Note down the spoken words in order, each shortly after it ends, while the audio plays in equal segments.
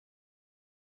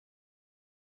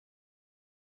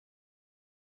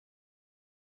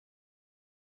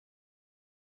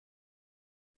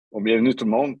Bon, bienvenue tout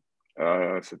le monde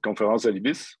à cette conférence à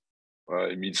l'IBIS.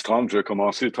 Il est 12h30, je vais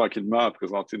commencer tranquillement à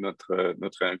présenter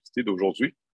notre invité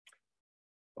d'aujourd'hui.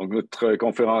 Donc, notre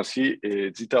conférencier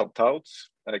est Diethard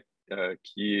Tautz,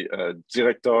 qui est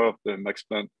directeur de Max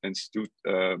Planck Institute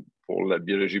pour la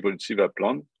biologie évolutive à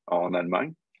Plön, en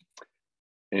Allemagne.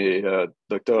 Et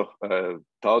Dr.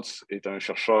 Tautz est un des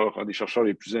chercheurs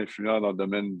les plus influents dans le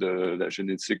domaine de la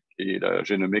génétique et la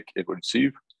génomique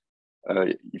évolutive.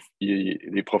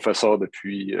 Il est professeur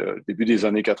depuis le début des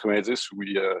années 90, où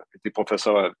il a été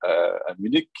professeur à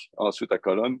Munich, ensuite à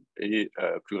Cologne et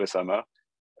plus récemment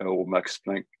au Max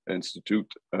Planck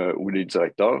Institute, où il est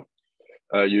directeur.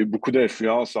 Il a eu beaucoup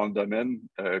d'influence dans le domaine,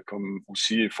 comme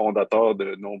aussi fondateur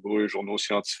de nombreux journaux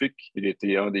scientifiques. Il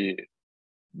était un des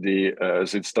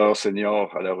éditeurs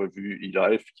seniors à la revue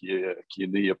eLife, qui est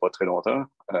née il n'y a pas très longtemps,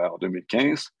 en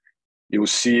 2015. Il a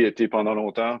aussi été pendant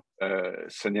longtemps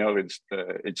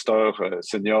éditeur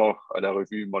senior à la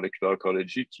revue Molecular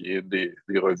Ecology, qui est des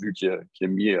revues qui a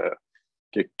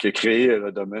créé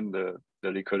le domaine de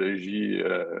l'écologie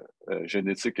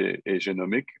génétique et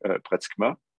génomique,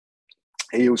 pratiquement.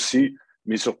 Et aussi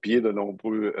mis sur pied de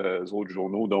nombreux autres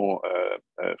journaux, dont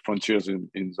Frontiers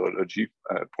in Zoology,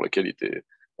 pour lequel il était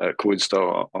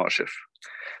co-éditeur en chef.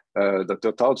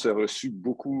 Dr. Tautz a reçu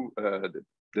beaucoup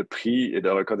de prix et de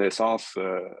reconnaissances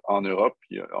en Europe.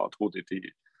 Il a entre autres été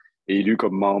élu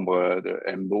comme membre de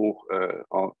EMBO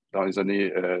dans les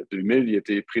années 2000. Il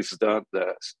était président de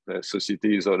la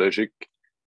Société zoologique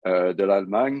de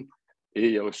l'Allemagne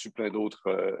et il a reçu plein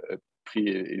d'autres prix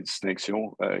et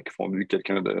distinctions qui font de lui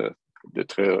quelqu'un de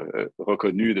très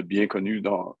reconnu, de bien connu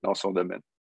dans son domaine.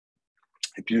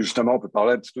 Et puis justement, on peut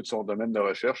parler un petit peu de son domaine de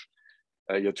recherche.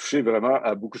 Il a touché vraiment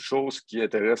à beaucoup de choses qui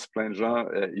intéressent plein de gens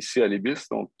ici à l'IBIS.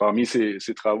 Donc, parmi ses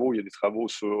travaux, il y a des travaux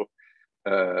sur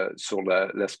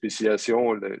la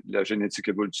spéciation, la génétique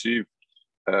évolutive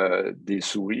des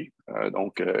souris,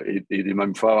 et des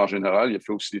mammifères en général. Il a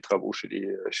fait aussi des travaux chez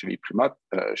les primates,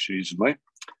 chez les humains.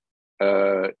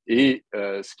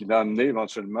 Ce qui l'a amené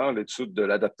éventuellement à l'étude de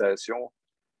l'adaptation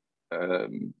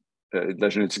de la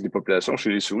génétique des populations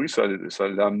chez les souris, ça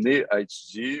l'a amené à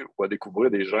étudier ou à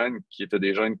découvrir des gènes qui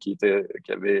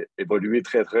qui avaient évolué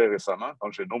très, très récemment dans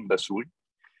le génome de la souris.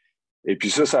 Et puis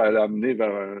ça l'a amené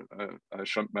vers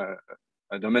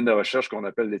un domaine de recherche qu'on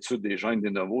appelle l'étude des gènes de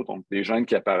novo, donc des gènes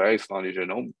qui apparaissent dans les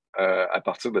génomes à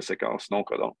partir de séquences non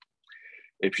codantes.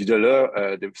 Et puis de là,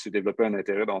 s'est développé un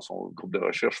intérêt dans son groupe de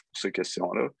recherche pour ces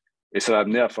questions-là. Et ça l'a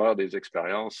amené à faire des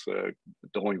expériences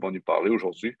dont ils vont nous parler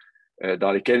aujourd'hui,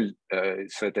 dans lesquelles ils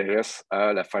s'intéressent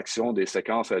à la fraction des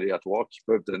séquences aléatoires qui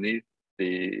peuvent donner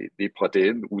des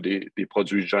protéines ou des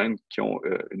produits gènes qui ont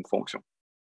une fonction.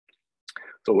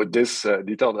 So with this,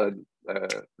 Diethard, I'll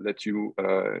let you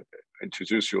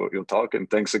introduce your talk, and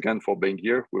thanks again for being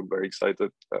here. We're very excited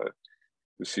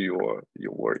to see your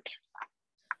work.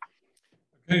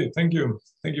 Okay, thank you.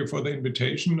 Thank you for the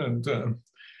invitation and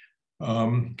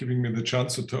giving me the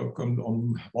chance to talk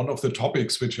on one of the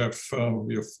topics which we have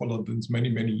followed in many,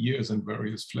 many years in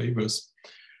various flavors.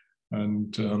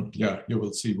 And yeah, you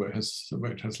will see where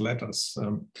it has led us.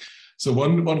 So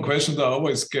one question that I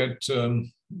always get,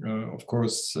 of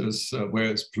course, is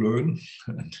where is Plön?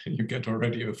 And you get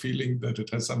already a feeling that it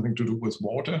has something to do with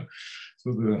water.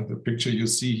 So the picture you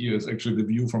see here is actually the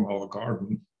view from our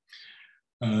garden.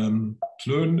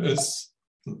 Plön is,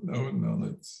 no,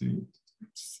 let's see.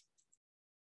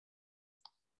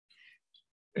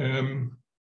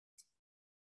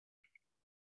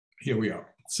 Here we are.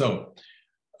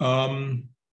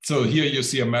 So here you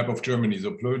see a map of Germany.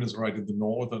 So Plön is right in the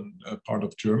northern part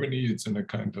of Germany. It's in a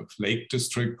kind of lake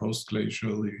district,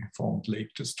 post-glacially formed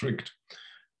lake district.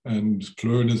 And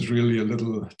Plön is really a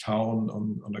little town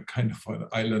on a kind of an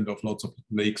island of lots of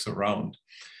lakes around.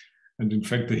 And in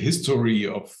fact, the history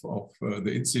of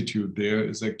the institute there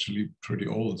is actually pretty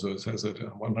old. So it has a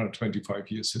 125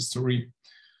 years history.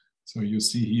 So you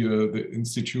see here the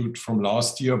institute from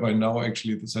last year. By now,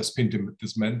 actually, this has been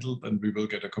dismantled and we will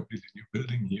get a completely new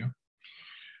building here.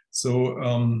 So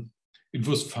it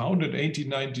was founded in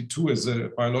 1892 as a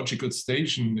biological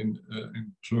station in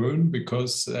Plön,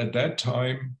 because at that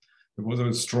time, there was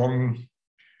a strong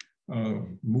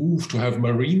move to have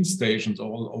marine stations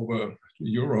all over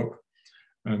Europe.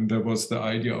 And there was the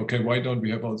idea, okay, why don't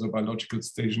we have also a biological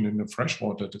station in the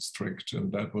freshwater district?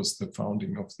 And that was the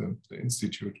founding of the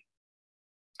institute.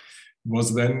 It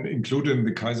was then included in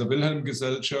the Kaiser Wilhelm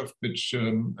Gesellschaft, which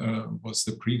was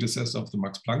the predecessor of the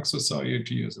Max Planck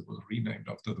Society, as it was renamed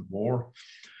after the war.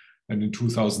 And in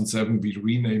 2007, we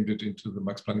renamed it into the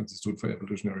Max Planck Institute for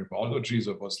Evolutionary Biology.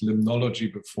 So it was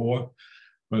limnology before,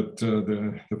 But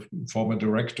the former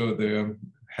director there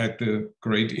had the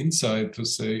great insight to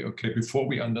say, okay, before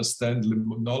we understand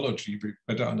limnology, we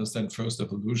better understand first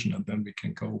evolution, and then we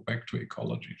can go back to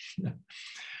ecology.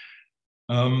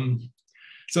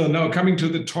 So now coming to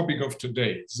the topic of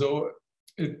today. So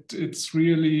it's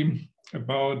really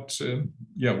about,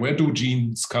 where do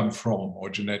genes come from, or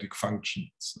genetic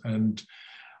functions? And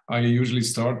I usually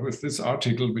start with this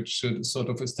article, which sort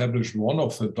of established one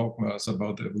of the dogmas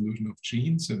about the evolution of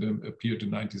genes. It appeared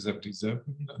in 1977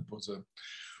 and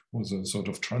was a sort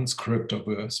of transcript of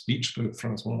a speech that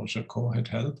François Jacot had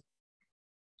held.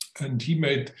 And he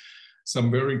made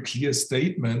some very clear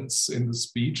statements in the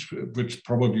speech, which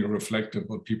probably reflected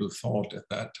what people thought at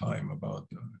that time about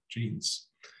genes.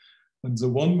 And the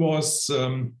one was,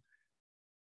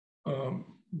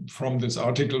 from this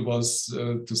article, was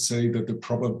to say that the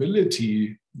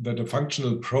probability that a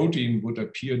functional protein would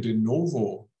appear de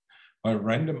novo by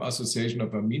random association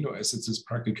of amino acids is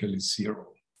practically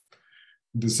zero.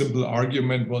 The simple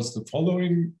argument was the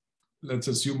following. Let's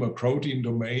assume a protein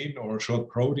domain or a short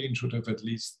protein should have at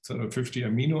least 50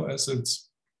 amino acids.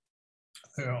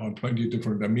 There are 20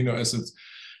 different amino acids.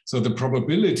 So the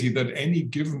probability that any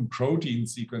given protein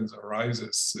sequence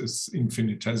arises is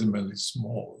infinitesimally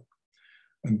small.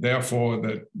 And therefore,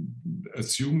 that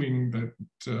assuming that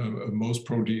most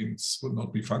proteins would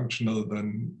not be functional,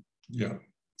 then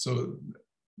so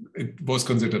it was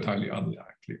considered highly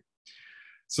unlikely.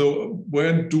 So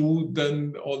where do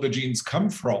then all the genes come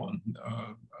from?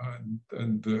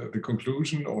 And the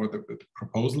conclusion, or the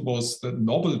proposal, was that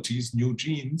novelties, new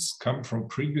genes, come from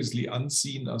previously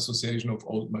unseen association of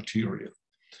old material,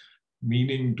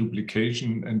 meaning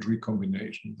duplication and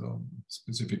recombination. So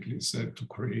specifically said, to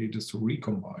create is to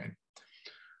recombine.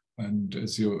 And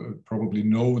as you probably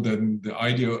know, then the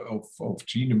idea of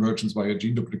gene emergence via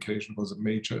gene duplication was a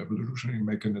major evolutionary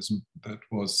mechanism that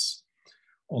was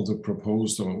also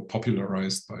proposed or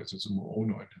popularized by Susumu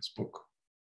Ono in his book.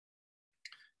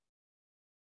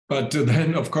 But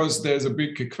then, of course, there's a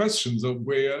big question. So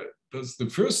where does do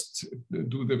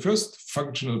the first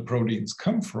functional proteins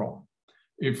come from,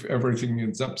 if everything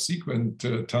in subsequent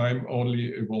time only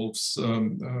evolves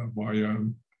via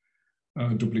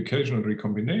duplication and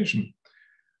recombination?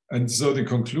 And so the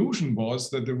conclusion was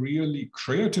that the really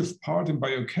creative part in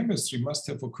biochemistry must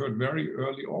have occurred very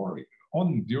early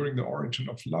on during the origin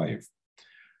of life.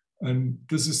 And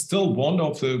this is still one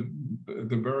of the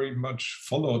very much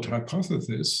followed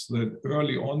hypothesis that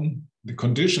early on, the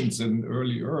conditions in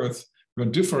early Earth were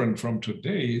different from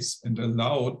today's and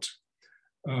allowed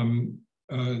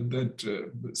that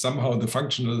somehow the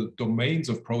functional domains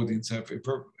of proteins have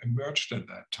emerged at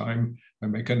that time by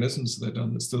mechanisms that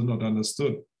are still not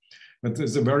understood. But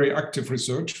there's a very active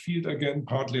research field, again,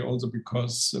 partly also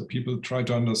because people try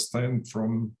to understand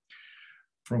from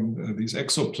these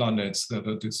exoplanets that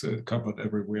are discovered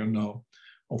everywhere now,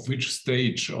 of which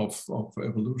stage of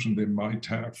evolution they might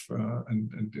have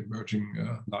and emerging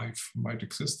life might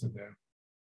exist in there.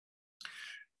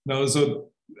 Now, so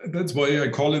that's why I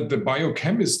call it the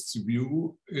biochemist's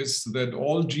view, is that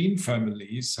all gene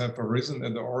families have arisen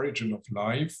at the origin of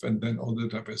life, and then all the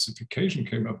diversification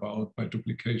came about by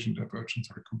duplication, divergence,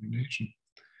 recombination.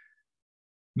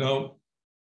 Now,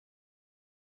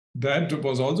 that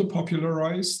was also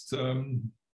popularized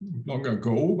long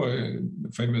ago by a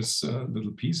famous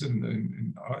little piece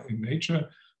in Nature,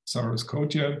 Cyrus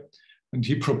Kotia, and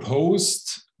he proposed,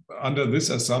 under this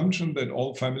assumption that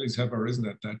all families have arisen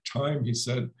at that time, he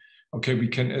said, okay, we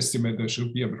can estimate there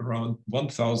should be around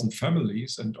 1,000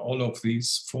 families, and all of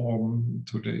these form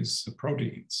today's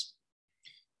proteins.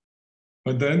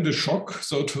 But then the shock,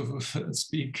 so to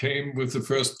speak, came with the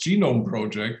first genome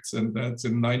project, and that's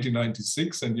in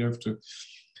 1996. And you have to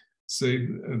say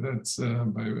that's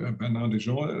by Bernard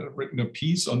Dijon, written a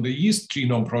piece on the yeast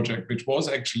genome project, which was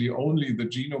actually only the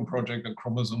genome project on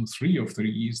chromosome 3 of the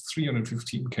yeast,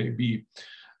 315 kb.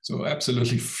 So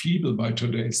absolutely feeble by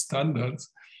today's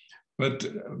standards. But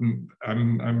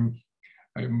I'm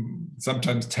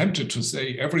sometimes tempted to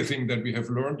say everything that we have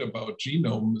learned about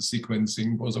genome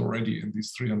sequencing was already in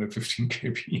these 315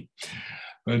 kb.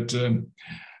 But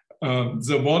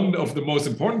the one of the most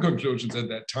important conclusions at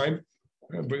that time,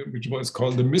 which was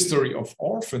called the mystery of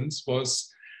orphans,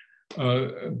 was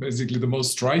basically the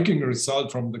most striking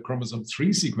result from the chromosome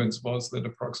 3 sequence was that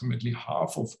approximately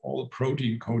half of all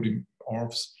protein coding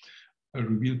ORFs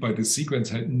revealed by the sequence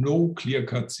had no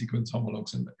clear-cut sequence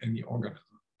homologs in any organism.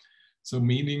 So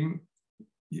meaning,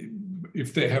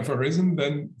 if they have arisen,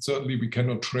 then certainly we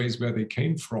cannot trace where they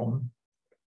came from.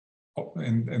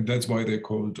 And that's why they're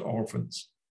called orphans.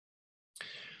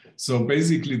 So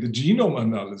basically the genome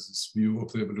analysis view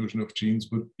of the evolution of genes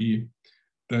would be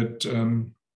that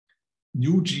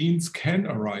new genes can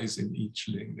arise in each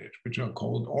lineage, which are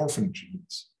called orphan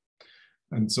genes.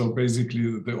 And so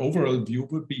basically the overall view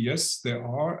would be, yes, there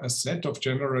are a set of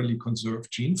generally conserved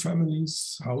gene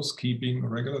families, housekeeping,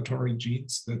 regulatory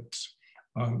genes that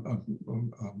are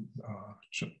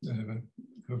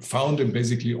found in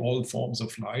basically all forms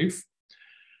of life.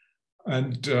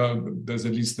 And there's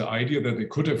at least the idea that they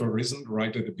could have arisen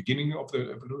right at the beginning of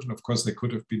the evolution. Of course, they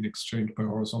could have been exchanged by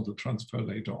horizontal transfer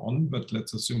later on, but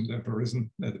let's assume they've arisen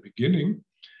at the beginning.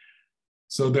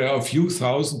 So there are a few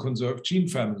thousand conserved gene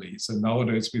families, and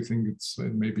nowadays we think it's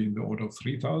maybe in the order of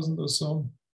 3,000 or so.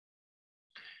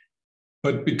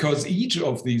 But because each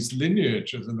of these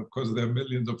lineages, and of course there are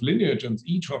millions of lineages,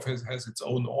 each of has its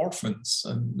own orphans,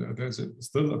 and there's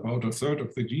still about a third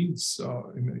of the genes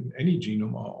in any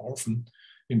genome are orphan.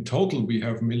 In total, we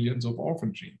have millions of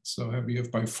orphan genes. So we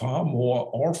have by far more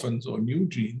orphans or new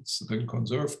genes than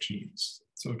conserved genes,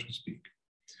 so to speak.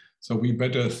 So we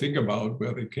better think about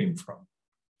where they came from.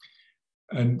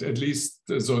 And at least,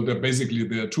 so basically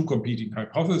there are two competing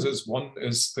hypotheses. One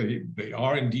is they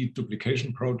are indeed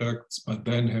duplication products, but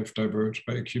then have diverged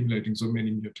by accumulating so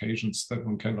many mutations that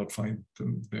one cannot find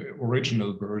the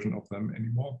original version of them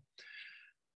anymore.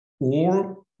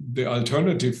 Or the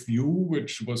alternative view,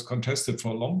 which was contested for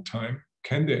a long time,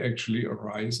 can they actually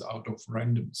arise out of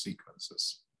random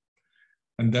sequences?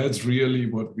 And that's really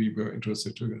what we were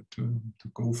interested to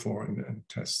go for and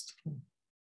test.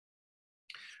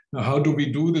 Now, how do we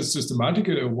do this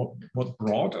systematically? What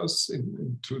brought us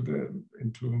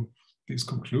into these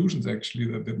conclusions, actually,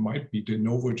 that there might be de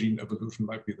novo gene evolution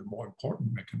might be the more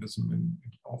important mechanism in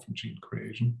orphan gene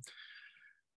creation?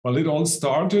 Well, it all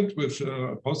started with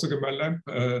a postdoc in my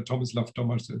lab, Thomas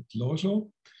Thomas at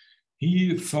Lojo.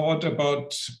 He thought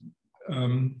about,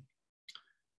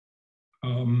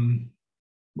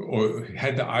 or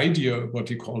had the idea of what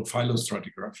he called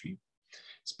phylostratigraphy.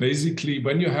 It's basically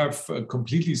when you have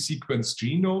completely sequenced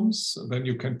genomes, then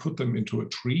you can put them into a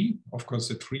tree. Of course,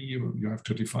 the tree you have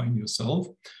to define yourself,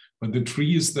 but the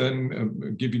tree is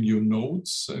then giving you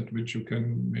nodes at which you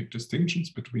can make distinctions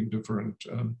between different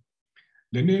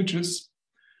lineages.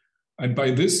 And by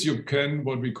this, you can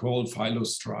what we call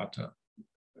phylostrata.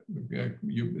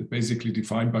 You basically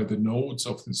defined by the nodes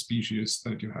of the species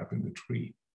that you have in the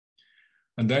tree.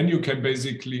 And then you can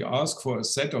basically ask for a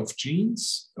set of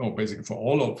genes, or basically for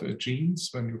all of the genes,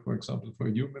 when you, for example, for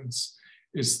humans,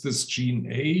 is this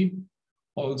gene A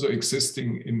also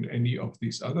existing in any of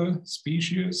these other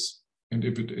species? And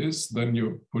if it is, then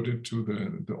you put it to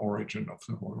the origin of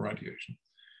the whole radiation.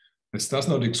 This does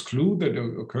not exclude that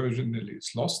occasionally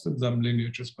it's lost in some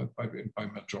lineages, but by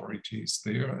majority it's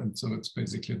there. And so it's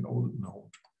basically an old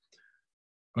node.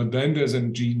 But then there's a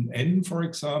gene N, for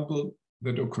example,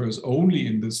 that occurs only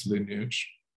in this lineage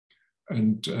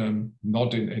and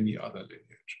not in any other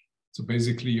lineage. So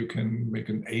basically you can make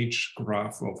an age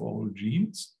graph of all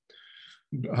genes.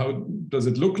 How does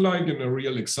it look like in a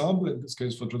real example? In this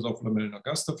case for Drosophila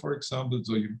melanogaster, for example.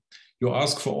 So you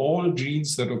ask for all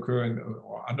genes that occur in,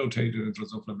 or annotated in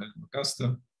Drosophila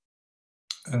melanogaster,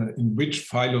 in which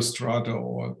phylostrata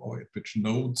or at which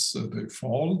nodes they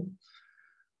fall.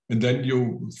 And then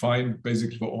you find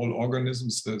basically for all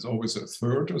organisms, there's always a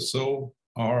third or so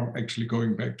are actually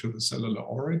going back to the cellular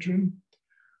origin.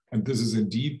 And this is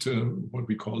indeed what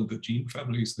we call the gene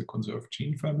families, the conserved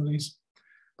gene families.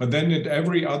 But then in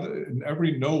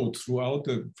every node throughout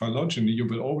the phylogeny, you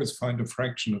will always find a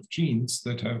fraction of genes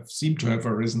that seem to have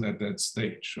arisen at that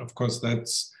stage. Of course,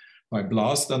 that's by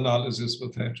blast analysis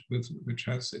which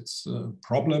has its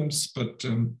problems, but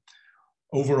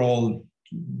overall,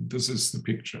 this is the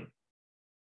picture.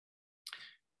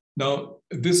 Now,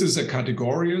 this is a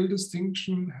categorical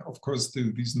distinction. Of course,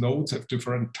 these nodes have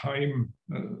different time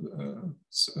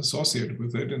associated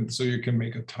with it, and so you can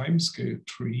make a time scale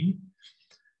tree.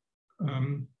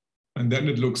 And then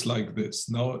it looks like this.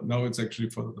 Now it's actually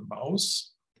for the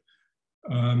mouse.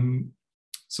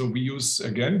 So we use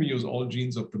all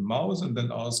genes of the mouse and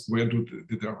then ask where did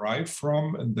they arrive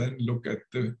from, and then look at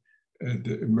the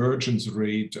emergence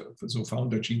rate, so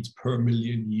founder genes per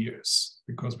million years,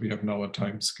 because we have now a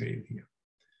time scale here.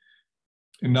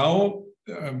 And now,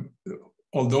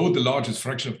 although the largest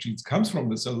fraction of genes comes from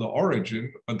the cellular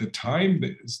origin, but the time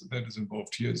that is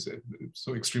involved here is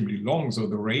so extremely long, so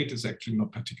the rate is actually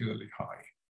not particularly high.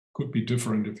 Could be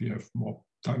different if you have more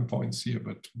time points here,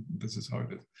 but this is how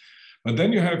it is. But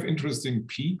then you have interesting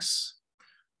peaks,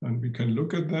 and we can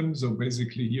look at them. So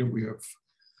basically here we have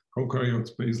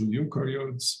prokaryotes, basal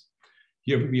eukaryotes.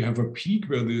 Here we have a peak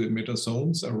where the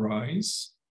metasomes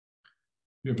arise.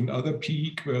 You have another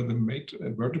peak where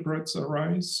the vertebrates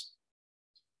arise.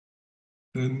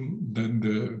 Then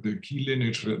the key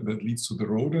lineage that leads to the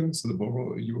rodents, the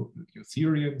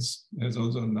Eutherians, has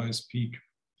also a nice peak.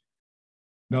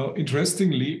 Now,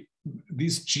 interestingly,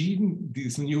 these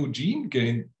new gene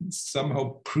gains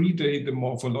somehow predate the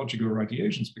morphological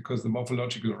radiations, because the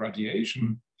morphological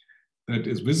radiation that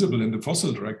is visible in the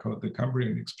fossil record, the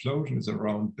Cambrian explosion, is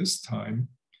around this time,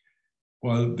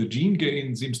 while the gene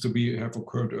gain seems to have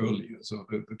occurred earlier. So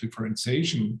the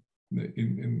differentiation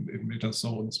in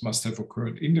metazoans must have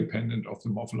occurred independent of the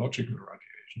morphological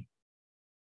radiation.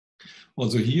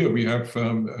 Also here we have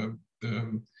the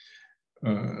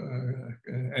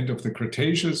end of the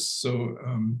Cretaceous, so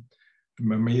the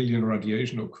mammalian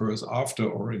radiation occurs after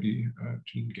already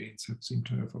gene gains seem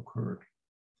to have occurred.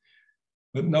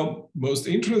 But now, most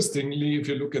interestingly, if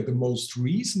you look at the most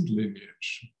recent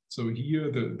lineage, so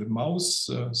here the mouse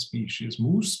species,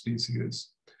 moose species,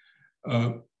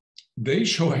 they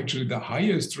show actually the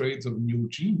highest rates of new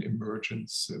gene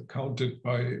emergence counted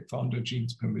by founder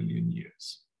genes per million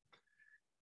years.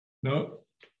 Now,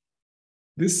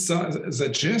 this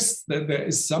suggests that there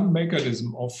is some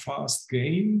mechanism of fast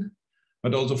gain,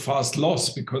 but also fast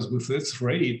loss, because with this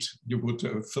rate, you would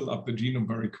fill up the genome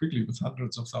very quickly with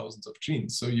hundreds of thousands of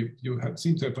genes. So you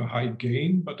seem to have a high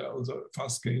gain, but also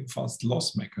fast gain, fast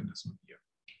loss mechanism here.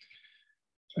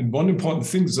 And one important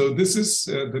thing, so this is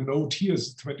the node here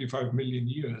is 25 million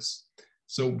years.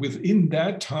 So within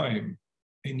that time,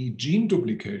 any gene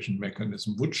duplication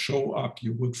mechanism would show up.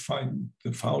 You would find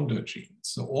the founder genes.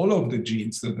 So all of the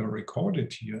genes that are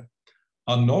recorded here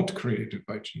are not created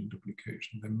by gene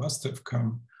duplication. They must have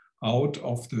come out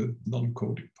of the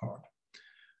non-coding part.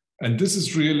 And this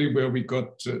is really where we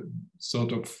got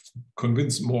sort of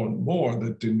convinced more and more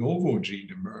that de novo gene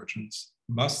emergence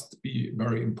must be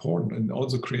very important, and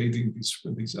also creating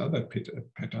these other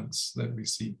patterns that we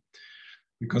see.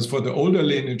 Because for the older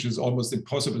lineage, it's almost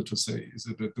impossible to say, is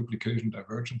it a duplication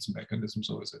divergence mechanism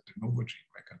or is it a de novo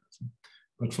gene mechanism?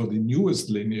 But for the newest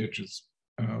lineages,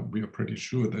 we are pretty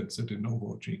sure that's a de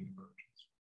novo gene emergence.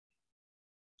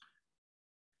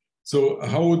 So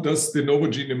how does de novo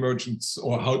gene emergence,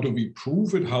 or how do we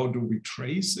prove it? How do we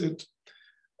trace it?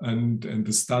 And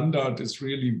the standard is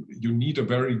really, you need a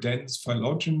very dense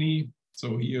phylogeny.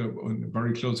 So here, on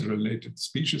very closely related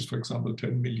species, for example,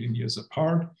 10 million years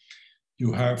apart,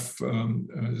 you have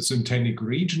a syntenic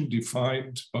region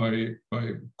defined by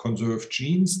conserved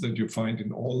genes that you find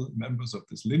in all members of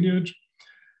this lineage.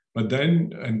 But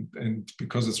then, and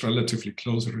because it's relatively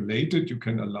closely related, you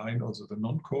can align also the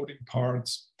non-coding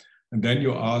parts. And then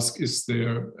you ask, is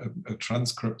there a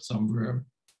transcript somewhere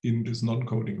in this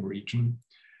non-coding region?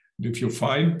 And if you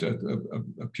find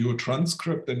a pure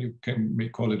transcript, then you may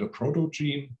call it a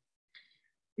protogene.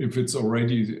 If it's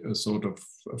already a sort of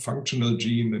a functional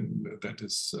gene, then that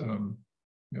is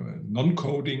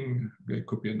non-coding. It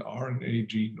could be an RNA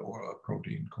gene or a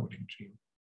protein coding gene.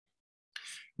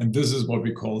 And this is what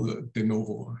we call the de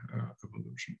novo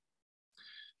evolution.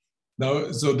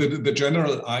 Now, so the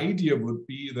general idea would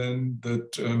be then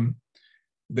that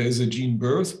there's a gene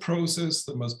birth process,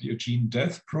 there must be a gene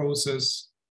death process,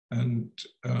 and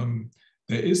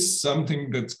there is something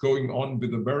that's going on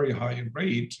with a very high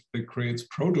rate that creates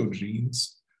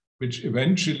protogenes, which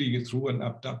eventually, through an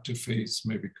adaptive phase,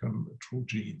 may become true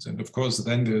genes. And of course,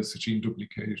 then there's gene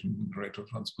duplication,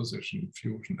 retrotransposition,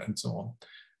 fusion, and so on.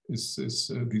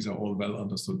 These are all well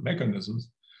understood mechanisms.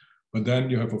 But then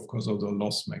you have, of course, also a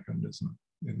loss mechanism.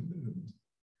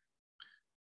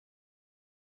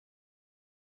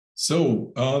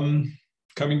 So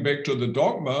coming back to the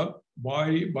dogma,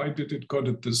 why did it got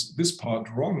it this part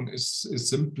wrong is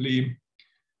simply,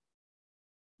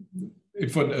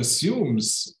 if one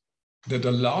assumes that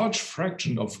a large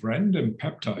fraction of random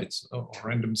peptides or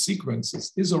random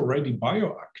sequences is already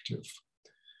bioactive,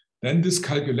 then this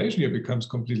calculation here becomes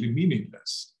completely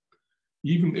meaningless.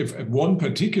 Even if one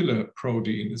particular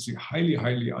protein is highly,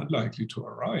 highly unlikely to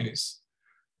arise,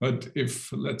 but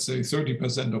if, let's say,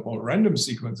 30% of all random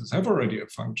sequences have already a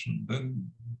function,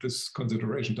 then this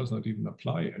consideration does not even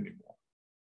apply anymore.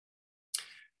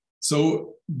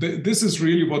 So this is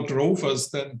really what drove us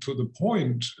then to the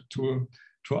point to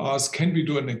ask, can we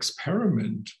do an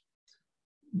experiment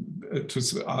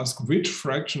to ask which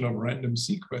fraction of random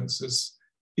sequences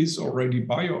is already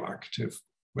bioactive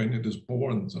when it is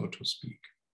born, so to speak.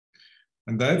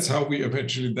 And that's how we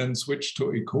eventually then switched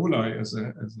to E. coli as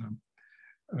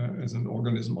an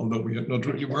organism, although we had not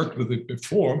really worked with it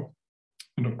before.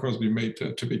 And of course, we made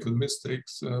typical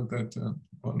mistakes that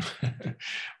one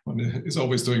is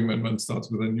always doing when one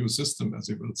starts with a new system, as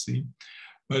you will see.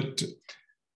 But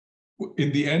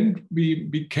in the end,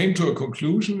 we came to a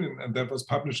conclusion, and that was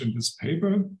published in this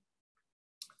paper,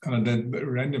 that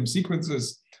random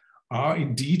sequences are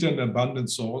indeed an abundant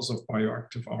source of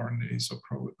bioactive RNAs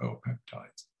or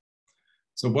peptides.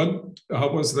 So how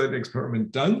was that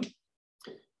experiment done?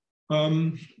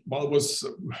 Well, it was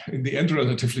in the end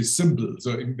relatively simple.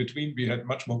 So in between, we had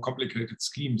much more complicated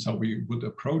schemes how we would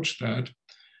approach that,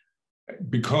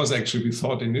 because actually we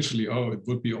thought initially, oh, it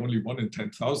would be only 1 in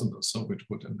 10,000 or so which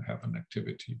wouldn't have an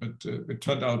activity, but it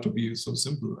turned out to be so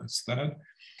simple as that.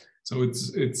 So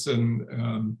it's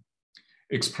an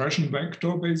expression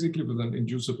vector basically with an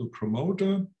inducible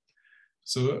promoter.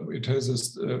 So it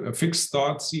has a fixed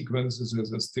start sequence, it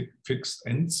has a fixed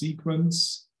end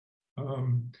sequence.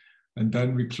 And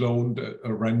then we cloned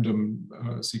a random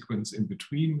sequence in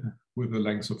between with a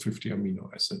length of 50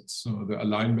 amino acids. So the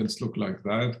alignments look like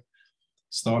that.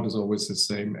 Start is always the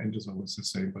same, end is always the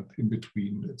same, but in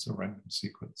between it's a random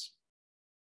sequence.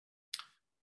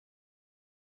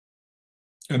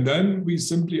 And then we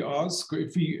simply ask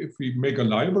if we make a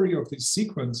library of these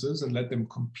sequences and let them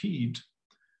compete,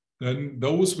 then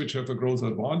those which have a growth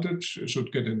advantage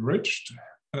should get enriched,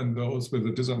 and those with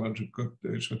a disadvantage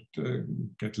should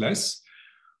get less.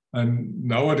 And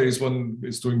nowadays one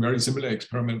is doing very similar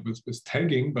experiment with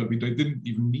tagging, but we didn't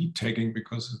even need tagging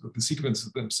because the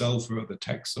sequences themselves were the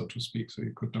tag, so to speak. So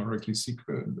you could directly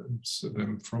sequence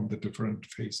them from the different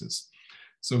phases.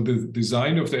 So the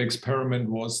design of the experiment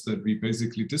was that we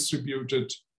basically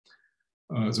distributed,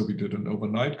 so we did an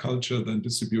overnight culture, then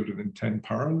distributed in 10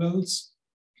 parallels,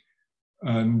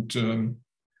 and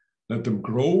let them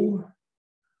grow,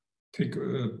 take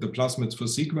the plasmids for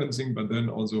sequencing, but then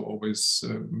also always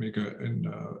make a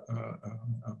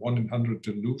 1 in 100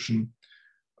 dilution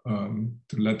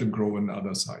to let them grow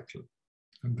another cycle.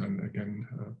 And then again,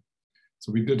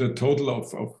 so we did a total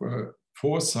of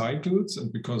 4 cycles,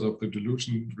 and because of the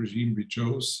dilution regime we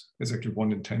chose, it's actually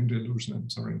 1 in 10 dilution, I'm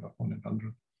sorry, not 1 in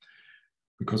 100,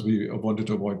 because we wanted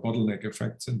to avoid bottleneck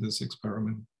effects in this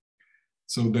experiment.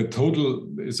 So the total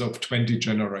is of 20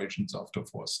 generations after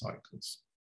 4 cycles.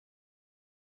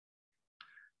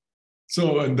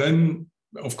 So, and then,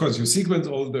 of course, you sequence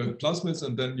all the plasmids,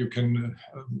 and then you can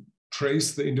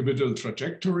trace the individual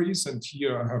trajectories. And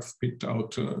here I have picked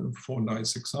out 4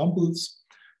 nice examples.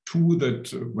 2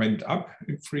 that went up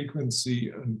in frequency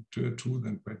and 2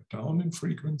 that went down in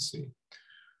frequency.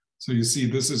 So you see,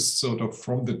 this is sort of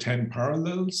from the 10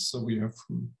 parallels. So we have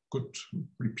good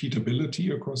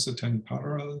repeatability across the 10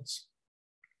 parallels.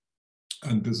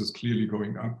 And this is clearly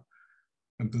going up,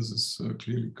 and this is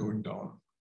clearly going down.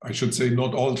 I should say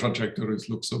not all trajectories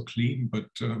look so clean, but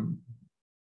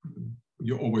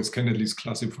you always can at least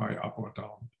classify up or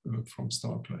down from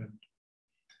start to end.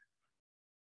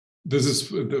 This is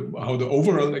how the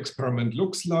overall experiment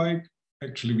looks like.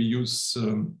 Actually, we use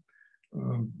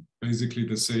basically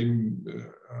the same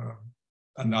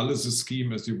analysis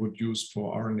scheme as you would use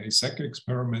for RNA-seq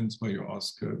experiments, where you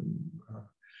ask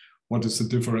what is the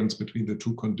difference between the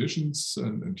 2 conditions,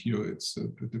 and here it's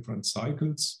the different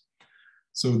cycles.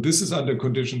 So this is under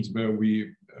conditions where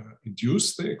we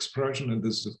induce the expression, and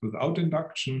this is without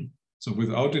induction. So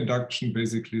without induction,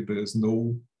 basically there's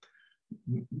no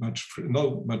much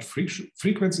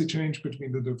frequency change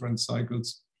between the different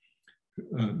cycles,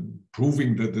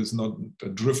 proving that there's not a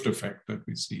drift effect that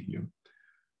we see here.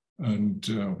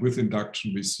 And with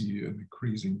induction, we see an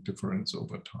increasing difference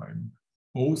over time,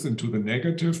 both into the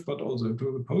negative, but also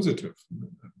into the positive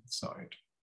side.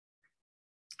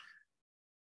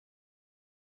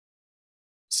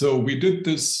 So we did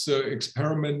this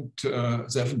experiment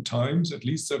 7 times, at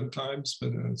least 7 times,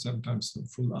 but 7 times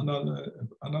full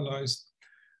analyzed.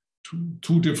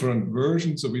 Two different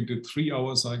versions. So we did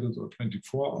 3-hour cycles or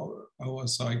 24-hour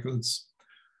cycles.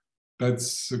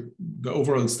 That's the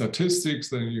overall statistics.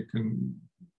 Then you can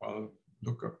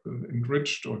look up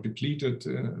enriched or depleted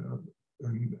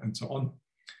and so on.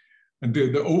 And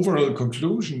the overall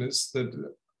conclusion is that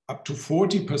up to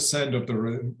 40% of the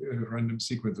random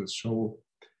sequences show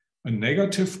a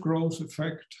negative growth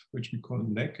effect, which we call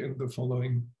NEC in the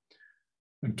following,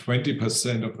 and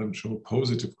 20% of them show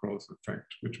positive growth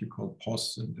effect, which we call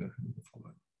POS in the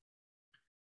following.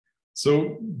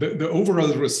 So the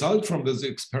overall result from this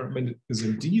experiment is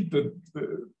indeed that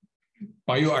the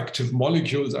bioactive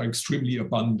molecules are extremely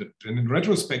abundant. And in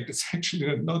retrospect, it's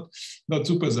actually not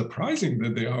super surprising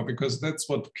that they are, because that's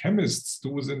what chemists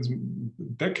do since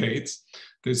decades.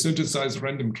 They synthesize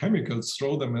random chemicals,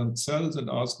 throw them on cells, and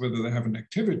ask whether they have an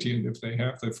activity. And if they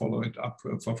have, they follow it up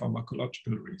for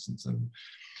pharmacological reasons. And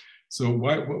so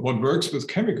what works with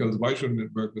chemicals, why shouldn't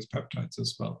it work with peptides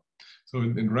as well? So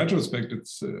in retrospect,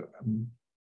 it's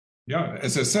yeah,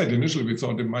 as I said, initially we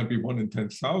thought it might be 1 in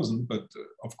 10,000, but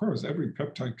of course, every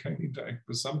peptide can interact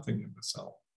with something in the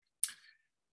cell.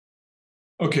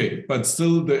 Okay, but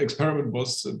still the experiment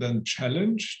was then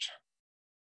challenged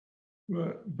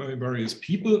by various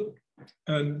people.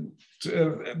 And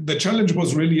the challenge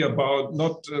was really about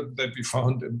not that we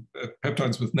found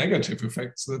peptides with negative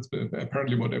effects. That's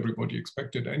apparently what everybody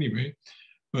expected anyway,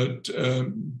 but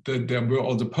that there were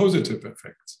also positive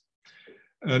effects.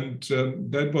 And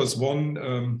that was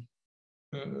one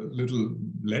little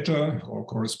letter or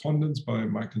correspondence by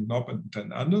Michael Knopp and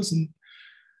Dan Anderson,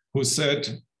 who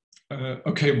said,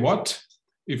 okay, what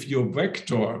if your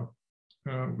vector,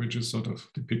 which is sort of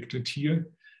depicted here,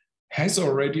 has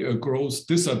already a growth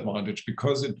disadvantage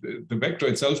because the vector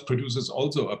itself produces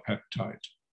also a peptide,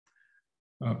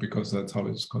 because that's how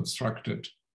it's constructed.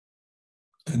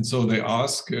 And so they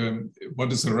ask,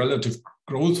 what is the relative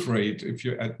growth rate if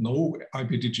you add no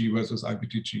IPTG versus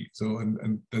IPTG? So,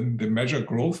 and then they measure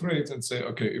growth rates and say,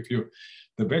 okay, if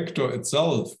the vector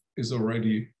itself is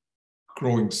already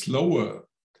growing slower,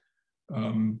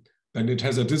 then it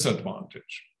has a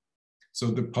disadvantage. So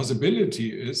the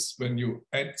possibility is when you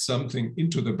add something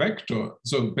into the vector,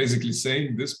 so basically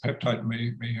saying this peptide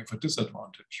may have a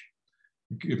disadvantage.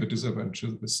 Give a disadvantage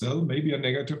to the cell, maybe a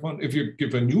negative one. If you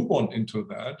give a new one into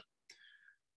that,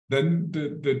 then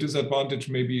the disadvantage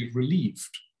may be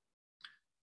relieved,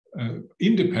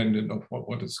 independent of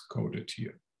what is coded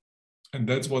here. And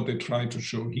that's what they try to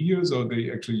show here. So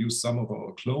they actually used some of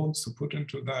our clones to put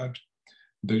into that.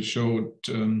 They showed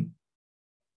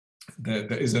that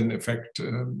there is an effect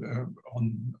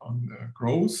on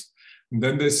growth. And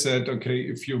then they said, okay,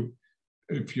 if you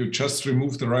just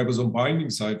remove the ribosome binding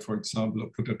site, for example,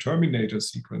 or put a terminator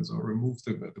sequence or remove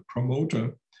the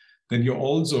promoter, then you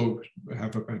also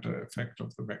have a better effect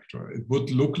of the vector. It would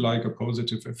look like a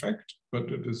positive effect,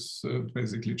 but it is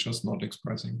basically just not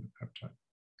expressing the peptide.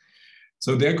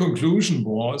 So their conclusion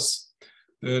was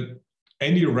that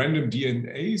any random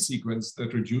DNA sequence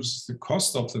that reduces the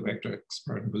cost of the vector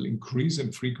experiment will increase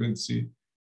in frequency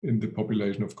in the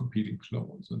population of competing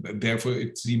clones. And therefore,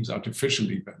 it seems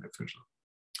artificially beneficial.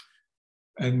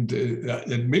 And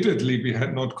admittedly, we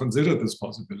had not considered this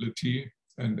possibility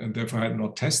and therefore had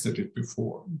not tested it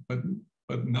before. But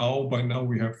now, by now,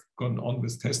 we have gone on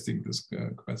with testing this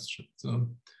question. So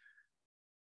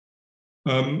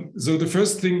the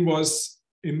first thing was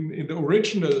in the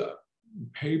original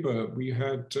paper, we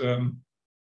had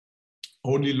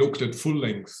only looked at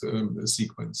full-length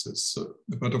sequences. So,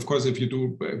 but of course, if you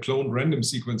do clone random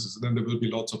sequences, then there will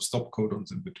be lots of stop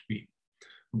codons in between.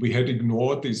 We had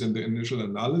ignored these in the initial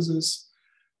analysis,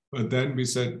 but then we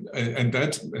said, and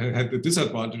that had the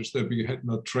disadvantage that we had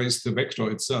not traced the vector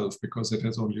itself because it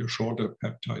has only a shorter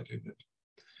peptide in it.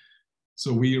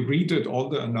 So we redid all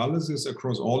the analysis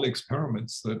across all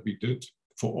experiments that we did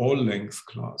for all length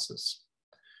classes.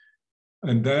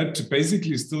 And that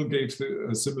basically still gave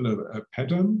a similar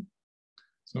pattern.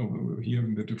 So here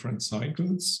in the different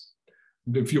cycles.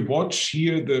 And if you watch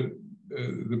here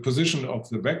the position of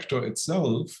the vector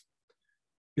itself,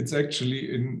 it's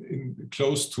actually in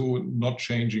close to not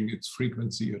changing its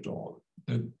frequency at all.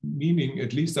 That meaning,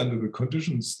 at least under the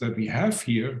conditions that we have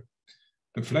here,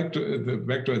 the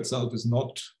vector itself has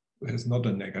not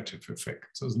a negative effect.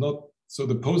 So it's not. So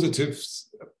the positives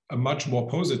are much more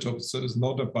positive. So it's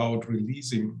not about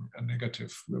releasing a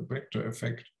negative vector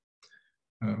effect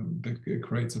that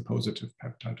creates a positive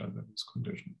peptide under these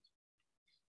conditions.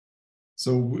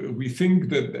 So we think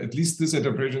that at least this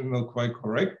interpretation is not quite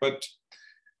correct, but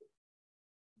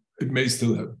it may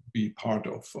still be part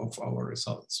of our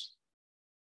results.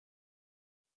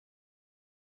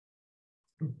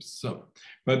 So,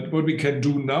 but what we can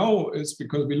do now is,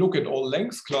 because we look at all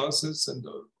length classes and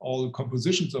all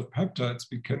compositions of peptides,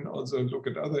 we can also look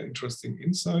at other interesting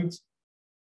insights.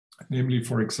 Namely,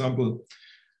 for example,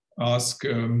 ask,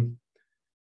 are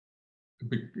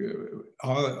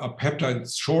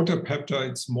peptides, shorter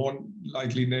peptides more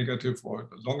likely negative, or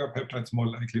longer peptides more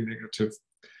likely negative?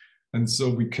 And so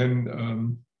we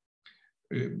can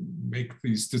make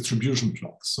these distribution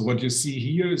plots. So what you see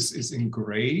here is in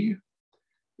gray,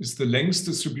 is the length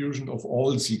distribution of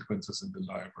all sequences in the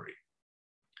library.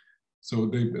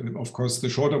 So of course, the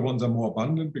shorter ones are more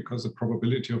abundant because the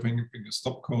probability of having a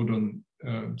stop codon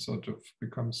sort of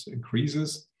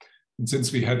increases. And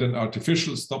since we had an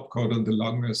artificial stop codon, the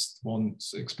longest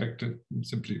ones expected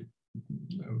simply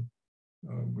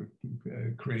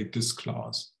create this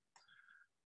class.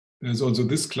 There's also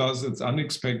this class that's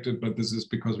unexpected, but this is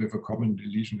because we have a common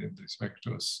deletion in these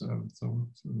vectors. So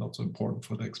it's not so important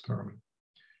for the experiment.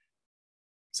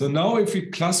 So now if we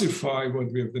classify what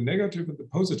we have, the negative and the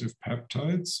positive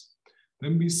peptides,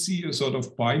 then we see a sort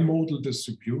of bimodal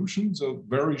distribution. So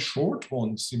very short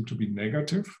ones seem to be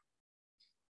negative,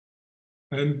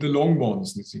 and the long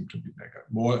ones seem to be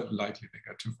more likely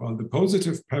negative, while the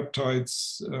positive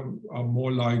peptides are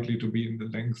more likely to be in the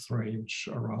length range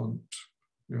around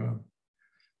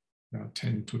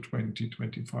 10 to 20,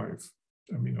 25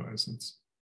 amino acids.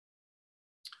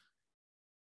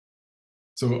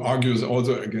 So argues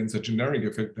also against a generic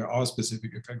effect. There are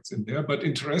specific effects in there, but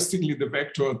interestingly, the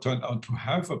vector turned out to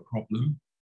have a problem.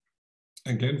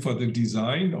 Again, for the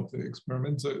design of the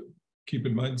experiment, so keep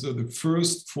in mind, so the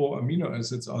first 4 amino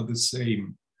acids are the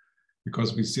same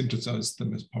because we synthesized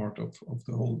them as part of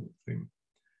the whole thing.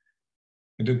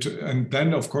 And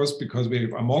then, of course, because we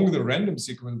have among the random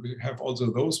sequence, we have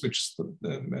also those which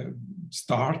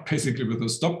start basically with a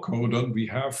stop codon. We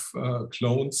have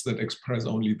clones that express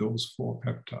only those 4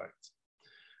 peptides.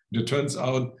 And it turns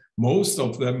out most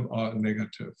of them are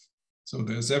negative. So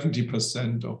there's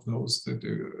 70% of those that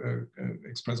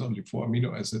express only 4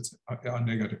 amino acids are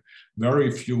negative.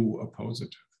 Very few are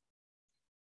positive.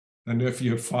 And if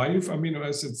you have 5 amino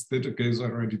acids, that goes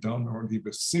already down already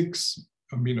with 6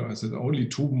 amino acids, only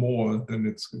 2 more, then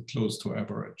it's close to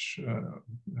average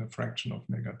fraction of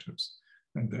negatives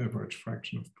and the average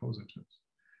fraction of positives.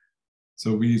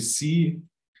 So we see,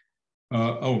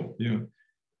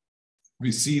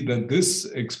 we see that this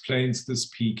explains this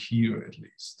peak here at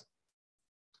least.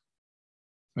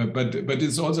 But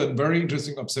it's also a very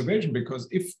interesting observation, because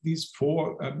if these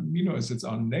 4 amino acids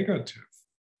are negative,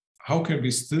 how can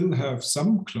we still have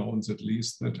some clones at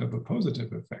least that have a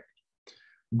positive effect?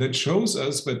 That shows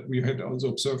us, but we had also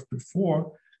observed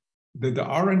before, that the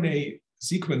RNA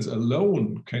sequence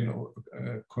alone can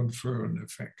confer an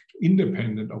effect,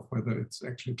 independent of whether it's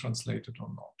actually translated or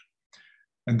not.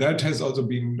 And that has also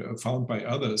been found by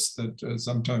others, that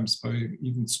sometimes by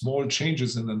even small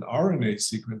changes in an RNA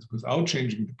sequence without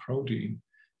changing the protein,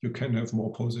 you can have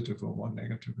more positive or more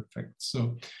negative effects.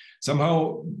 So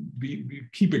somehow we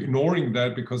keep ignoring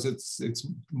that because it's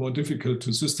more difficult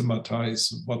to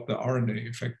systematize what the RNA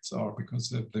effects are, because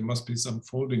there must be some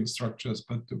folding structures,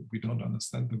 but we don't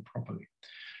understand them properly.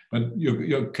 But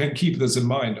you can keep this in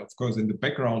mind. Of course, in the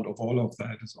background of all of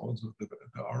that is also the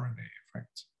RNA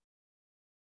effects.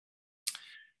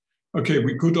 Okay,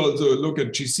 we could also look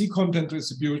at GC content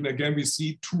distribution. Again, we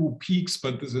see 2 peaks,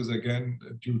 but this is again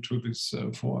due to this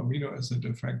 4 amino acid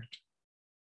effect.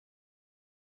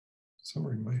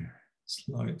 Sorry, my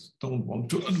slides don't want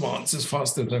to advance as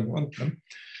fast as I want them.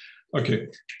 Okay,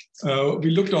 we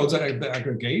looked also at the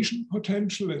aggregation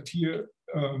potential, and here,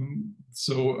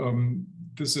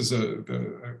 this is a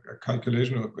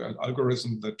calculation of an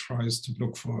algorithm that tries to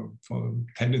look for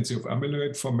tendency of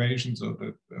amyloid formation, so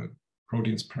that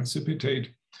proteins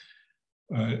precipitate.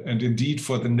 And indeed,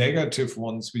 for the negative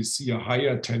ones, we see a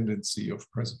higher tendency of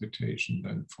precipitation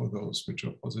than for those which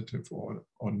are positive or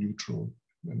neutral.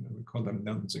 And we call them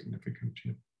non-significant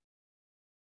here.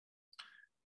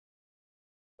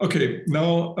 Okay,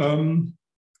 now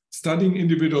studying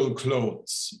individual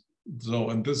clones. So,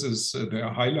 and this is, they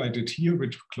are highlighted here,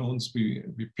 which clones we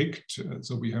picked.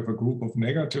 So we have a group of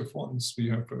negative ones, we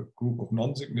have a group of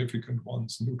non-significant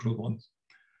ones, neutral ones,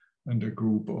 and a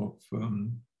group of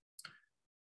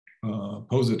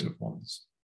positive ones.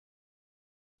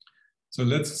 So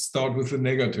let's start with the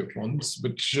negative ones,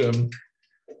 which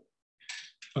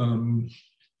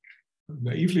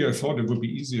naively I thought it would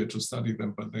be easier to study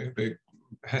them, but they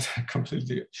had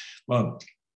completely, well,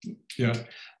 yeah,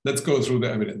 let's go through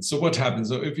the evidence. So what happens?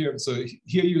 So if you have, so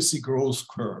here you see growth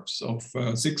curves of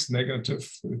 6 negative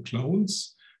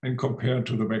clones and compared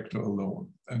to the vector alone.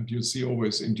 And you see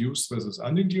always induced versus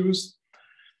uninduced.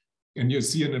 And you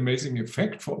see an amazing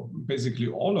effect for basically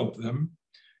all of them,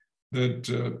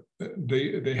 that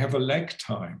they have a lag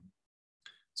time.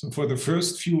 So for the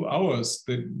first few hours,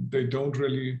 they don't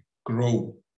really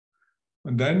grow.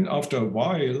 And then after a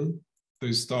while,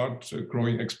 they start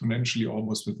growing exponentially,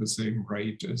 almost with the same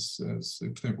rate as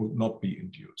if they would not be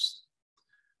induced.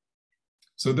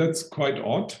 So that's quite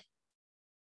odd.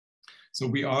 So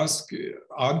we ask,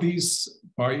 are these,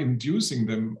 by inducing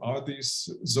them, are these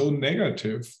so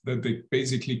negative that they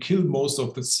basically kill most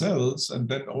of the cells, and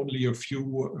then only a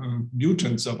few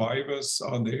mutant survivors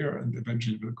are there and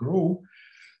eventually will grow?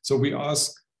 So we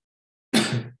ask,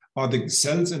 are the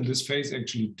cells in this phase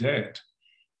actually dead?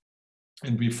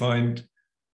 And we find,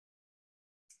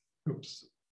 oops,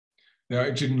 they're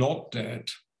actually not dead.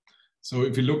 So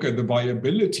if you look at the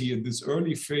viability in this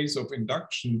early phase of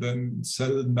induction, then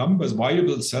cell numbers,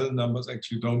 viable cell numbers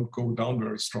actually don't go down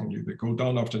very strongly. They go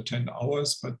down after 10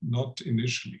 hours, but not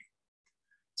initially.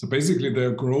 So basically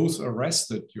their growth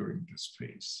arrested during this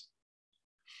phase.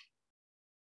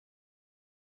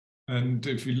 And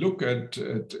if we look at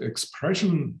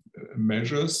expression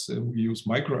measures, we use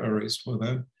microarrays for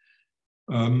that,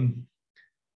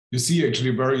 you see actually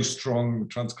a very strong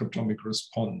transcriptomic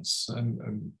response.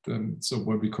 And so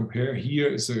what we compare here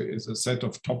is a set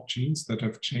of top genes that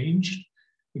have changed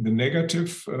in the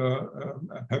negative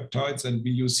peptides. And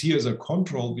we use here as a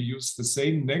control, we use the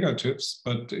same negatives,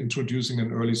 but introducing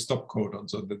an early stop codon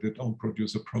so that they don't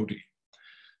produce a protein.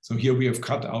 So here we have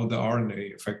cut out the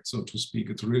RNA effect, so to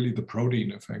speak. It's really the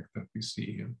protein effect that we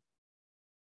see here.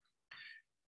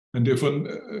 And if one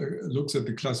looks at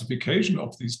the classification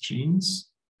of these genes,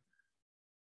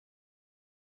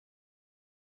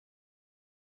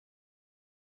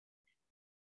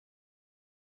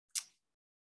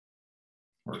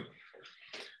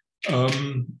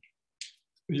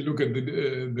 you look at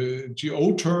the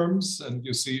GO terms and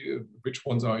you see which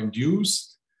ones are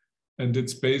induced. And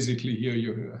it's basically here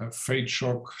you have fate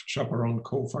shock, chaperone,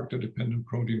 cofactor dependent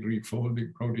protein refolding,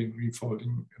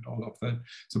 and all of that.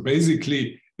 So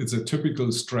basically, it's a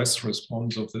typical stress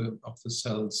response of the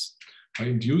cells. By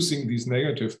inducing these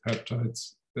negative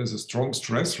peptides, there's a strong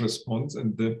stress response,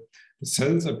 and the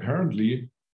cells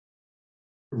apparently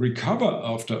recover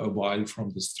after a while from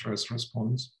the stress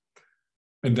response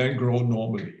and then grow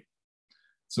normally.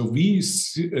 So we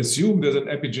assume there's an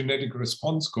epigenetic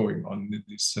response going on in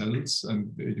these cells.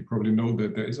 And you probably know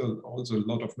that there is also a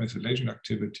lot of methylation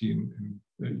activity in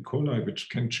E. coli, which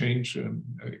can change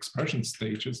expression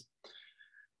stages.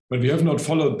 But we have not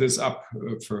followed this up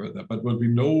further. But what we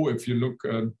know, if you look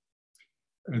at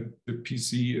the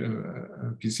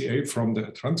PCA from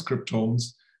the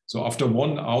transcriptomes, so after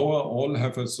 1 hour, all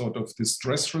have a sort of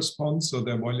distress response. So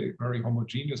they're very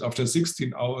homogeneous. After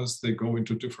 16 hours, they go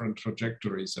into different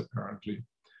trajectories, apparently.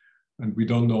 And we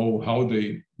don't know how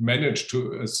they manage to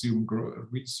resume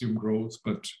growth.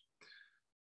 But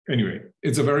anyway,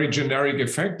 it's a very generic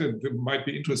effect. It might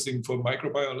be interesting for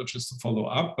microbiologists to follow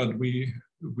up. But we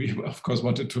of course,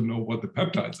 wanted to know what the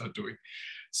peptides are doing.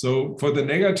 So for the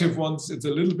negative ones, it's a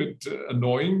little bit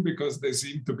annoying because they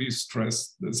seem to be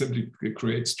stressed. They simply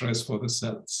create stress for the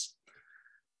cells.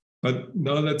 But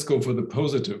now let's go for the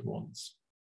positive ones.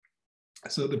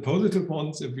 So the positive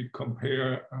ones, if we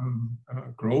compare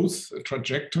growth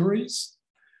trajectories,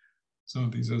 so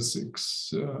these are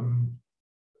six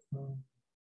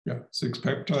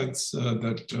peptides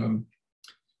that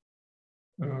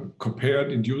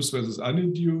compared induced versus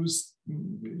uninduced,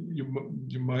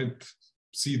 you might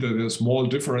see that there are small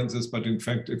differences, but in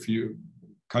fact, if you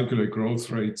calculate growth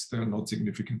rates, they're not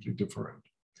significantly different.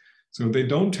 So they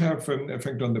don't have an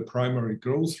effect on the primary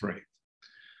growth rate.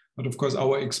 But of course,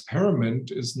 our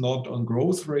experiment is not on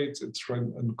growth rates, it's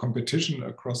on competition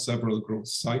across several growth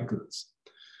cycles.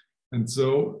 And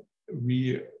so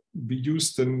we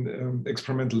used an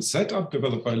experimental setup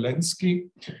developed by Lenski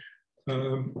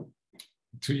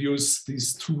to use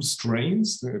these two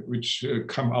strains, which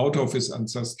come out of his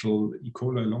ancestral E.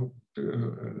 coli,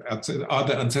 are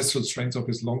the ancestral strains of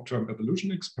his long-term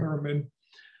evolution experiment.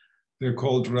 They're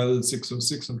called REL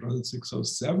 606 and REL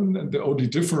 607, and the only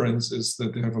difference is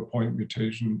that they have a point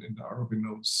mutation in the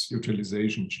arabinose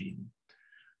utilization gene.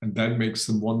 And that makes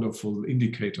them wonderful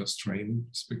indicator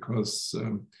strains because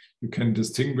you can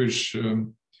distinguish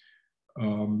them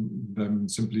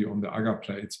simply on the agar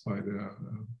plates by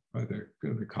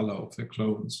the color of their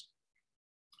clones.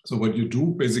 So what you do,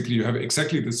 basically, you have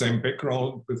exactly the same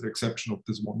background with the exception of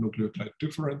this one nucleotide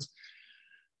difference.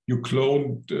 You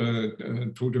clone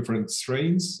two different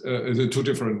strains, two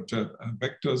different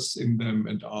vectors in them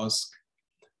and ask,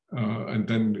 and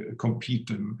then compete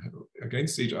them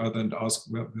against each other and ask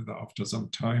whether after some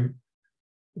time,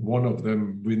 one of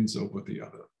them wins over the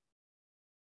other.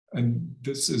 And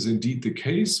this is indeed the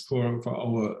case for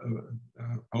our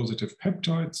positive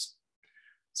peptides.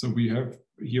 So we have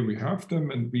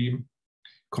them, and we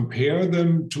compare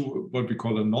them to what we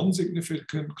call a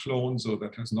non-significant clone, so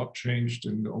that has not changed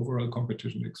in the overall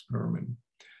competition experiment.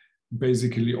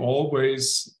 Basically,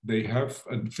 always they have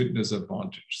a fitness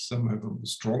advantage. Some have a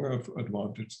stronger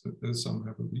advantage than this, some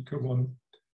have a weaker one.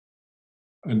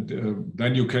 And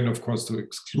then you can, of course, to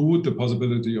exclude the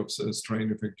possibility of a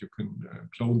strain effect, you can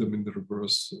clone them in the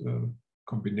reverse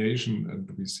combination,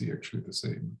 and we see actually the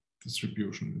same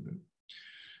distribution.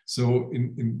 So,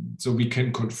 so we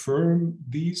can confirm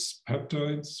these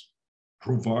peptides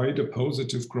provide a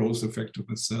positive growth effect to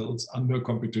the cells under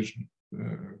competition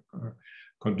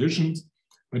conditions,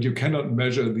 but you cannot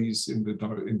measure these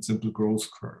in simple growth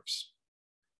curves.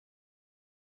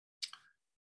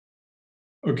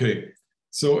 Okay.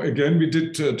 So again, we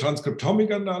did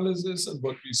transcriptomic analysis, and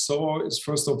what we saw is,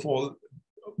 first of all,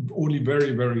 only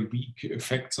very, very weak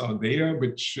effects are there,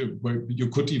 which you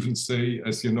could even say,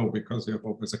 as you know, because you have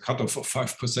always a cutoff of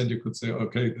 5%, you could say,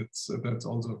 okay, that's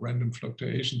also random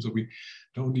fluctuation. So we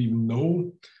don't even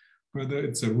know whether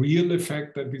it's a real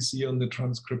effect that we see on the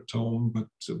transcriptome, but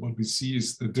what we see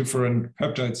is the different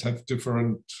peptides have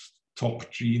different top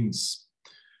genes.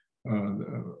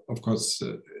 Of course,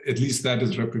 at least that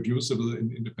is reproducible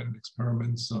in independent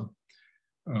experiments. So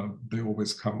they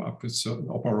always come up with certain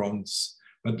operons.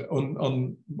 But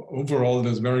on overall,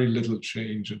 there's very little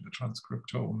change in the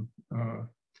transcriptome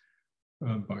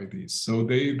by these. So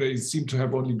they seem to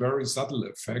have only very subtle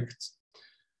effects.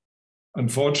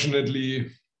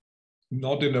 Unfortunately,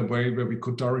 not in a way where we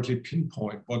could directly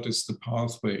pinpoint what is the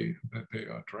pathway that they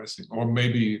are addressing. Or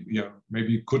maybe, yeah,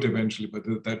 maybe it could eventually, but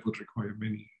that would require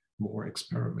many more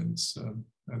experiments.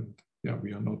 And yeah,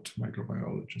 we are not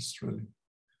microbiologists really.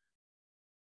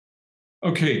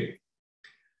 Okay.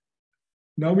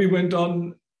 Now we went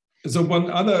on. So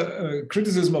one other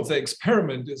criticism of the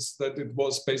experiment is that it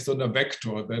was based on a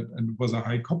vector and it was a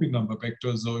high copy number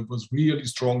vector. So it was really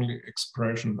strongly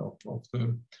expression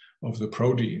of the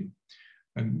protein.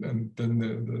 And then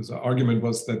the argument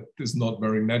was that is not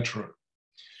very natural.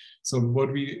 So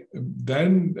what we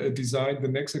then designed, the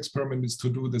next experiment is to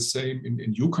do the same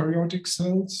in eukaryotic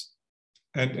cells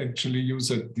and actually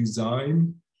use a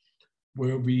design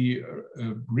where we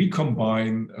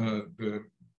recombine the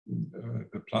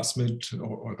plasmid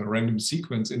or the random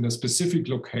sequence in a specific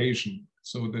location.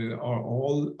 So they are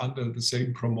all under the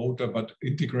same promoter, but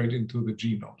integrate into the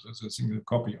genome. So it's a single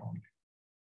copy only.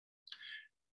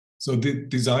 So the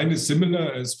design is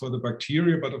similar as for the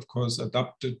bacteria, but of course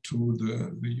adapted to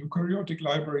the eukaryotic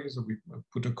library. So we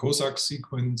put a Cossack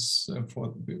sequence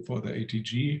for the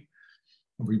ATG.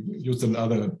 We used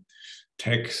another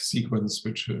tag sequence,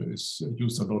 which is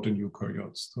used a lot in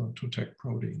eukaryotes to tag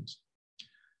proteins.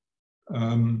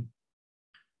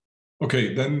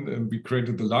 Okay, then we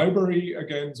created the library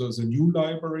again. So it's a new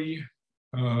library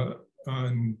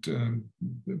and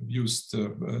used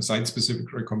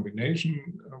site-specific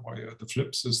recombination via the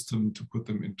flip system to put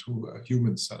them into a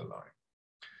human cell line.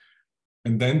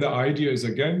 And then the idea is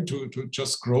again to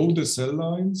just grow the cell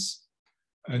lines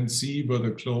and see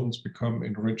whether clones become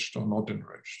enriched or not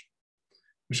enriched.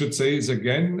 I should say is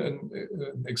again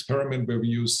an experiment where we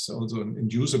use also an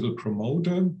inducible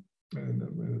promoter,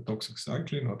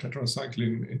 doxycycline or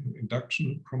tetracycline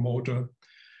induction promoter.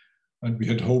 And we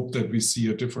had hoped that we see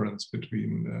a difference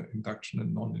between induction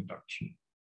and non-induction.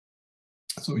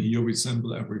 So here we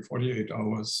sample every 48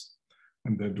 hours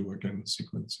and then do again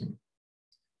sequencing.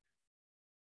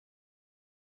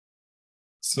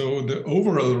 So the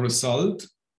overall result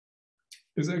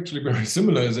is actually very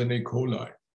similar as in E.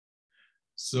 coli.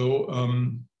 So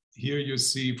here you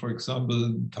see, for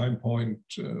example, time point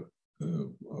 2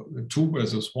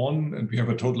 versus 1, and we have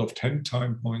a total of 10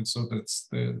 time points. So that's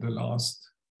the last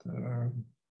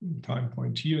time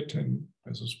point here, 10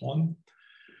 versus 1.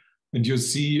 And you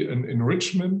see an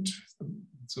enrichment.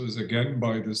 So it's again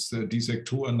by this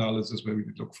DSEC2 analysis where we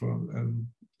look for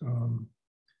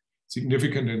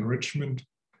significant enrichment.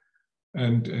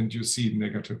 And you see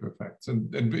negative effects.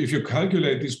 And if you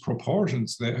calculate these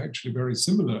proportions, they're actually very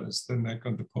similar as the NEC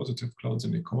and the positive clones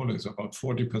in E. coli. It's about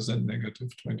 40% negative,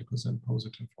 20%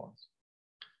 positive ones.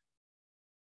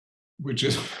 Which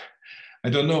is, I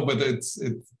don't know, but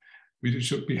we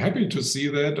should be happy to see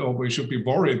that, or we should be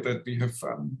worried that we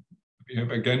have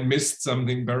again missed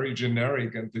something very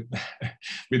generic, and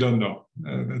we don't know.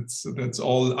 That's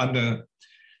all under.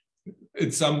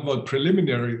 It's somewhat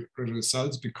preliminary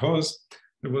results because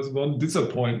there was one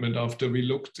disappointment after we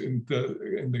looked in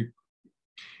the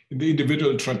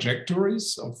individual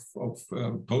trajectories of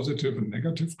positive and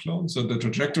negative clones. So the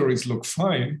trajectories look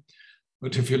fine,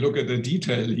 but if you look at the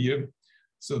detail here,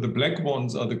 so the black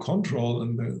ones are the control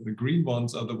and the green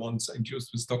ones are the ones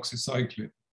induced with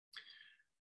doxycycline.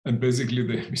 And basically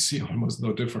we see almost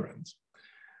no difference.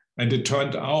 And it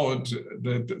turned out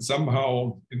that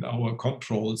somehow in our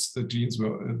controls, the genes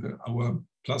were, our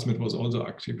plasmid was also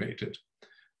activated.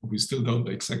 We still don't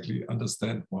exactly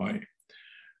understand why.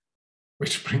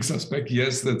 Which brings us back,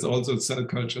 yes, that's also cell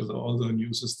cultures are also a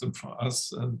new system for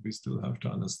us, and we still have to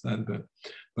understand that.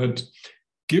 But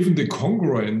given the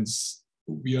congruence,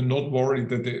 we are not worried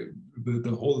that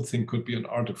the whole thing could be an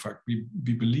artifact.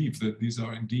 We believe that these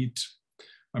are indeed,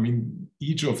 I mean,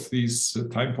 each of these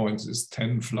time points is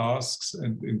 10 flasks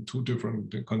and in 2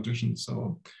 different conditions.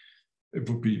 So it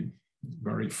would be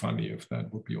very funny if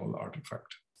that would be all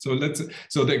artifact. So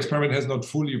the experiment has not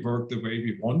fully worked the way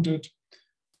we wanted,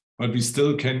 but we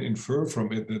still can infer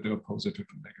from it that there are positive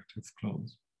and negative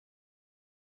clones.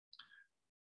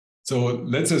 So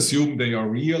let's assume they are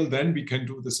real, then we can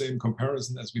do the same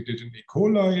comparison as we did in E.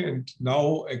 coli. And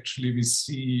now actually we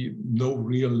see no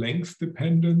real length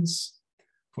dependence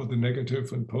for the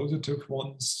negative and positive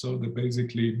ones. So that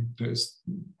basically they're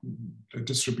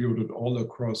distributed all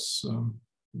across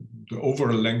the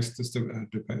overall length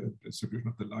distribution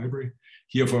of the library.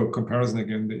 Here for comparison,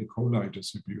 again, the E. coli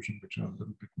distribution, which are a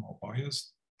little bit more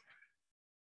biased.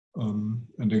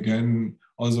 And again,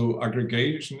 also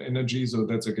aggregation energy. So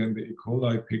that's again the E.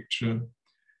 coli picture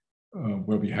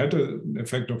where we had an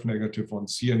effect of negative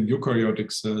ones. Here in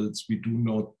eukaryotic cells, we do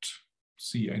not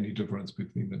see any difference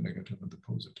between the negative and the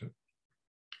positive.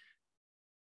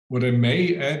 What I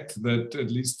may add that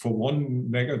at least for one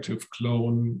negative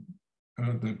clone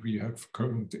that we have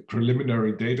current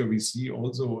preliminary data, we see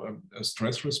also a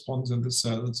stress response in the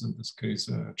cells, in this case,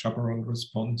 a chaperone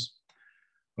response.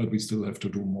 But we still have to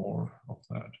do more of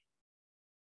that.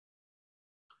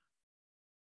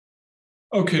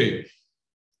 Okay.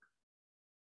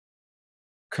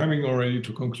 Coming already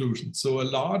to conclusion. So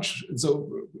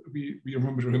we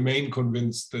remain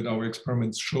convinced that our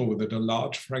experiments show that a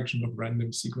large fraction of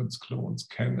random sequence clones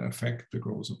can affect the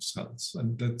growth of cells.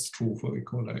 And that's true for E.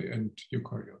 coli and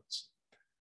eukaryotes.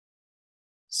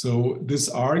 So this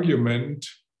argument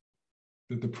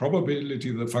that the probability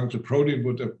that the functional protein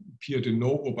would appear de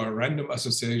novo by random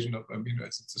association of amino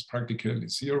acids is practically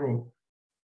zero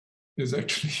is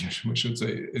actually, we should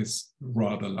say, is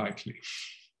rather likely.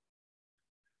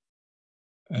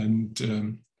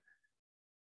 And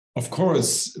of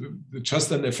course,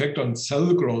 just an effect on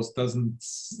cell growth doesn't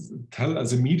tell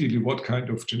us immediately what kind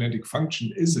of genetic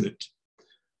function is it.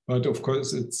 But of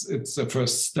course, it's a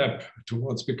first step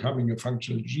towards becoming a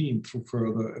functional gene through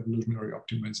further evolutionary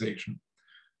optimization.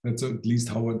 That's at least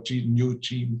how a new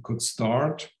gene could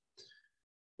start.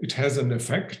 It has an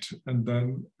effect and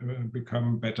then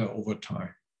become better over time.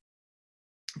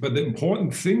 But the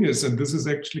important thing is, and this is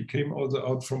actually came also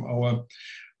out from our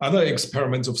other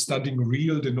experiments of studying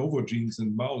real de novo genes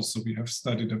in mouse. So we have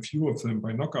studied a few of them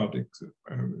by knockout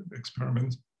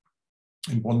experiments.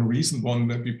 And one recent one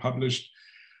that we published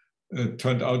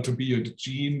turned out to be a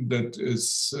gene that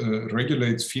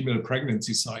regulates female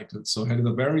pregnancy cycles. So it had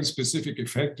a very specific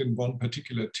effect in one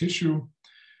particular tissue.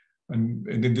 And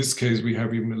in this case, we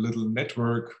have even a little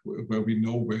network where we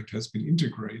know where it has been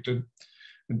integrated.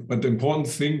 But the important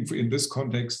thing in this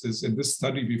context is in this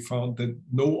study, we found that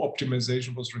no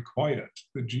optimization was required.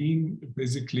 The gene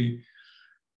basically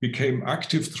became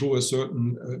active through a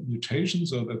certain mutation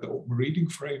so that the open reading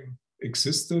frame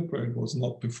existed where it was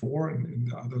not before in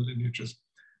the other lineages,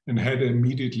 and had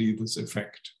immediately this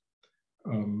effect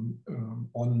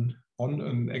on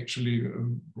an actually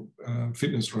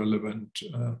fitness relevant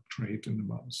trait in the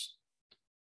mouse.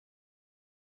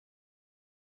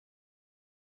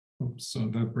 So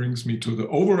that brings me to the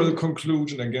overall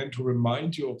conclusion, again, to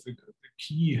remind you of the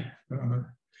key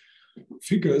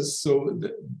figures. So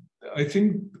I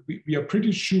think we are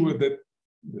pretty sure that,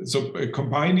 so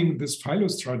combining this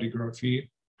phylostratigraphy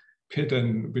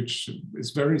pattern, which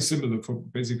is very similar for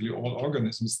basically all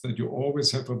organisms, that you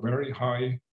always have a very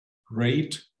high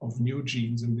rate of new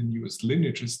genes in the newest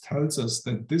lineages, tells us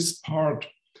that this part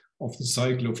of the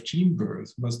cycle of gene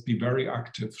birth must be very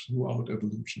active throughout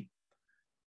evolution.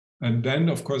 And then,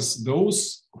 of course,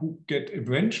 those who get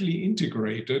eventually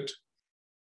integrated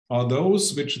are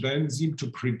those which then seem to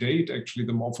predate actually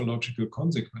the morphological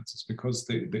consequences, because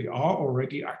they are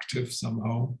already active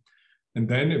somehow and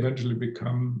then eventually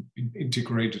become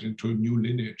integrated into a new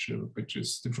lineage, which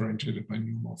is differentiated by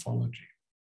new morphology.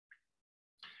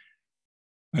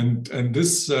 And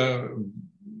this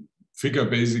figure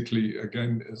basically,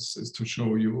 again, is to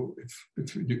show you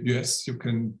if yes, you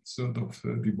can sort of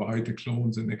divide the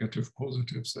clones in negative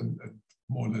positives and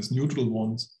more or less neutral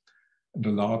ones, and a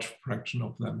large fraction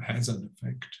of them has an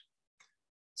effect.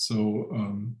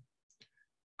 So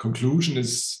conclusion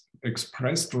is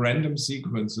expressed random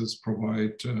sequences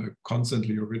provide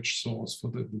constantly a rich source for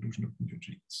the evolution of new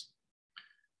genes.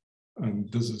 And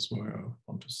this is where I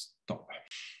want to stop.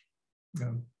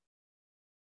 Yeah.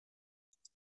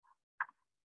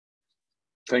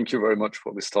 Thank you very much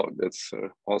for this talk. That's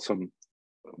awesome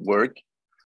work.